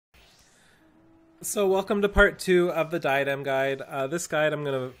So welcome to part 2 of the Diadem guide. This part I'm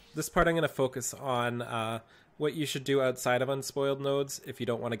gonna focus on what you should do outside of unspoiled nodes if you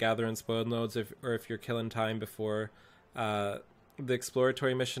don't want to gather unspoiled nodes, or if you're killing time before the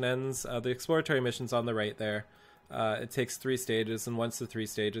exploratory mission ends. The exploratory mission's on the right there. It takes 3 stages, and once the 3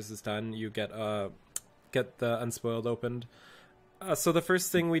 stages is done, you get the unspoiled opened. So the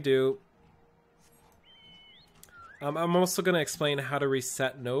first thing we do. I'm also going to explain how to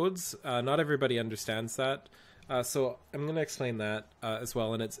reset nodes. Not everybody understands that. So I'm going to explain that as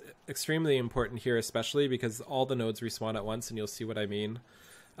well. And it's extremely important here, especially because all the nodes respawn at once, and you'll see what I mean.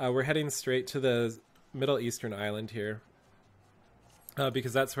 We're heading straight to the Middle Eastern island here.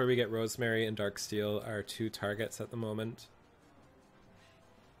 Because that's where we get Rosemary and Darksteel, our 2 targets at the moment.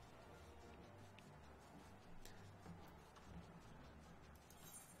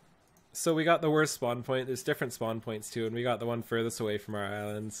 So we got the worst spawn point. There's different spawn points too, and we got the one furthest away from our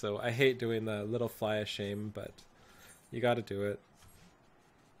island. So I hate doing the little fly of shame, but you got to do it.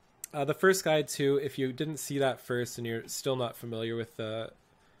 The first guide too, if you didn't see that first and you're still not familiar with the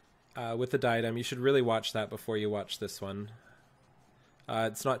diadem, you should really watch that before you watch this one.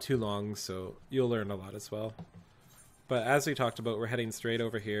 It's not too long, so you'll learn a lot as well. But as we talked about, we're heading straight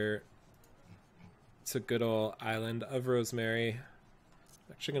over here to good old island of Rosemary.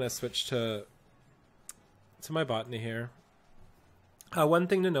 Actually going to switch to my botany here. One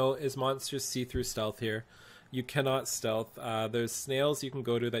thing to note is monsters see through stealth here. You cannot stealth. There's snails you can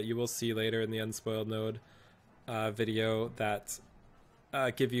go to that you will see later in the unspoiled node video that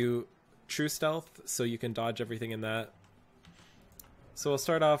give you true stealth, so you can dodge everything in that. So we'll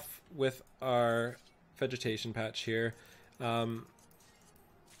start off with our vegetation patch here.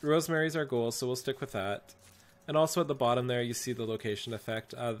 Rosemary's our goal, so we'll stick with that. And also at the bottom there, you see the location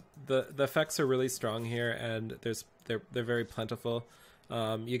effect. The effects are really strong here, and they're very plentiful.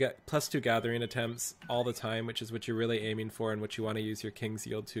 You get +2 gathering attempts all the time, which is what you're really aiming for and what you want to use your King's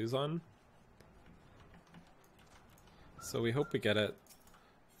Yield 2s on. So we hope we get it.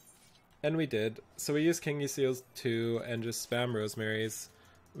 And we did. So we use King's Yield 2 and just spam Rosemary's.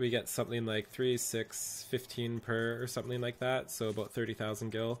 We get something like 3, 6, 15 per or something like that. So about 30,000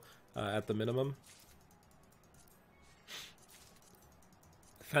 gil at the minimum.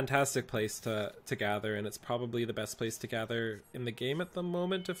 Fantastic place to gather, and it's probably the best place to gather in the game at the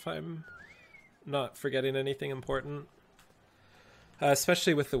moment, if I'm not forgetting anything important.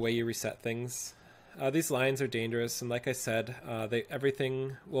 Especially with the way you reset things. These lines are dangerous, and like I said,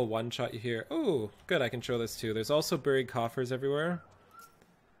 everything will one-shot you here. Oh, good, I can show this too. There's also buried coffers everywhere.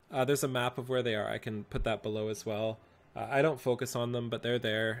 There's a map of where they are. I can put that below as well. I don't focus on them, but they're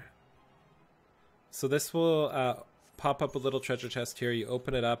there. So this will pop up a little treasure chest here. You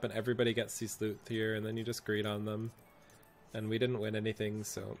open it up and everybody gets these loot here, and then you just greed on them. And we didn't win anything,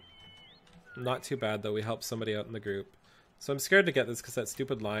 so not too bad though. We helped somebody out in the group. So I'm scared to get this because that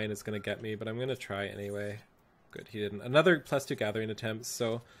stupid lion is going to get me, but I'm going to try anyway. Good, he didn't. Another +2 gathering attempts,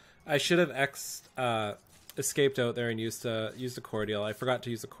 so I should have escaped out there and used a cordial. I forgot to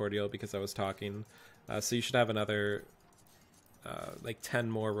use a cordial because I was talking. So you should have another like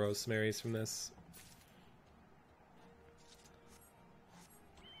 10 more Rosemaries from this.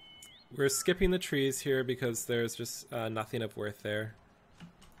 We're skipping the trees here because there's just nothing of worth there.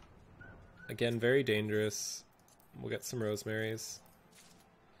 Again, very dangerous. We'll get some Rosemaries.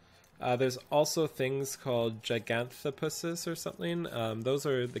 There's also things called Giganthopuses or something. Those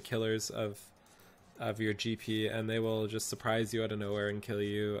are the killers of your GP, and they will just surprise you out of nowhere and kill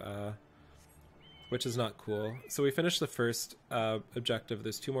you, which is not cool. So we finished the first objective.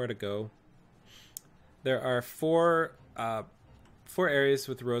 There's 2 more to go. There are 4 areas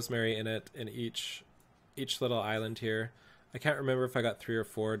with Rosemary in it in each little island here. I can't remember if I got 3 or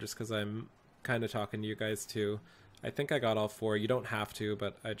 4 just because I'm kind of talking to you guys too. I think I got all 4. You don't have to,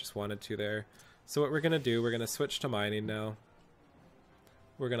 but I just wanted to there. So what we're going to do, we're going to switch to mining now.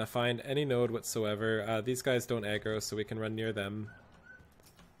 We're going to find any node whatsoever. These guys don't aggro, so we can run near them.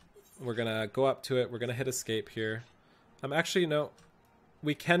 We're going to go up to it. We're going to hit escape here. Actually, no.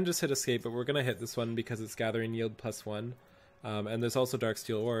 We can just hit escape, but we're going to hit this one because it's gathering yield +1. And there's also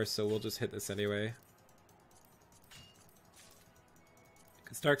Darksteel ore, so we'll just hit this anyway.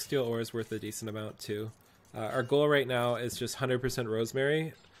 Because Darksteel ore is worth a decent amount too. Our goal right now is just 100%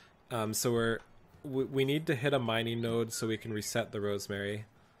 Rosemary. So we need to hit a mining node so we can reset the Rosemary.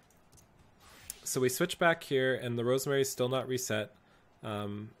 So we switch back here, and the Rosemary is still not reset.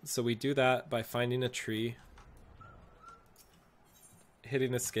 So we do that by finding a tree,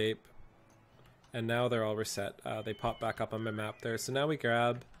 hitting escape. And now they're all reset. They pop back up on my map there. So now we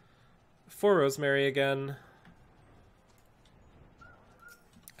grab 4 Rosemary again.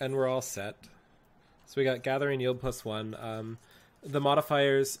 And we're all set. So we got gathering yield +1. The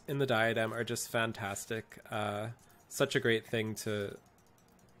modifiers in the Diadem are just fantastic. Such a great thing to...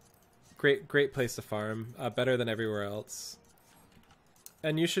 Great place to farm. Better than everywhere else.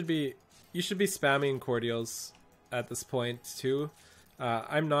 And you should be spamming cordials at this point too.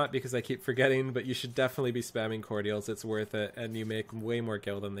 I'm not, because I keep forgetting, but you should definitely be spamming cordials. It's worth it, and you make way more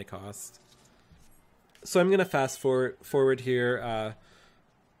gil than they cost. So I'm going to fast forward here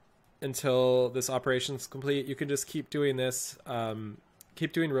until this operation is complete. You can just keep doing this.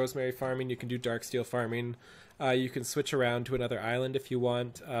 Keep doing rosemary farming. You can do darksteel farming. You can switch around to another island if you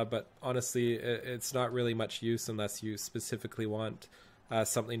want, but honestly, it's not really much use unless you specifically want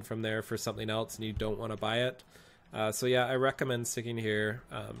something from there for something else and you don't want to buy it. So yeah, I recommend sticking here.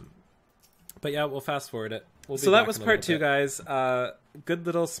 But yeah, we'll fast forward it. So that was part 2, guys. Good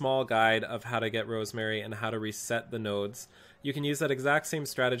little small guide of how to get rosemary and how to reset the nodes. You can use that exact same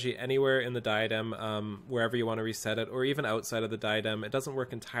strategy anywhere in the Diadem, wherever you want to reset it, or even outside of the Diadem. It doesn't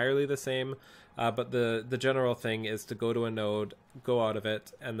work entirely the same, but the general thing is to go to a node, go out of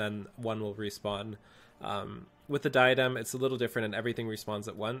it, and then one will respawn. With the Diadem, it's a little different and everything respawns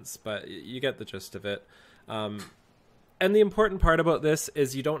at once, but you get the gist of it. And the important part about this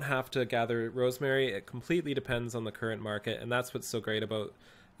is you don't have to gather rosemary. It completely depends on the current market, and that's what's so great about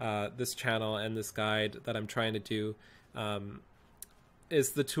this channel and this guide that I'm trying to do.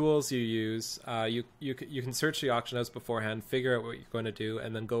 Is the tools you use. You can search the auction house beforehand, figure out what you're going to do,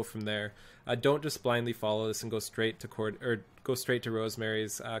 and then go from there. Don't just blindly follow this and go straight to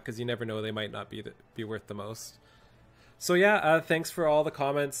rosemaries, because you never know, they might not be worth the most. So yeah, thanks for all the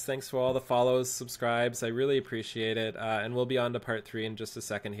comments, thanks for all the follows, subscribes, I really appreciate it, and we'll be on to part 3 in just a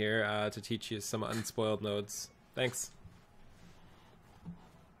second here to teach you some unspoiled nodes. Thanks.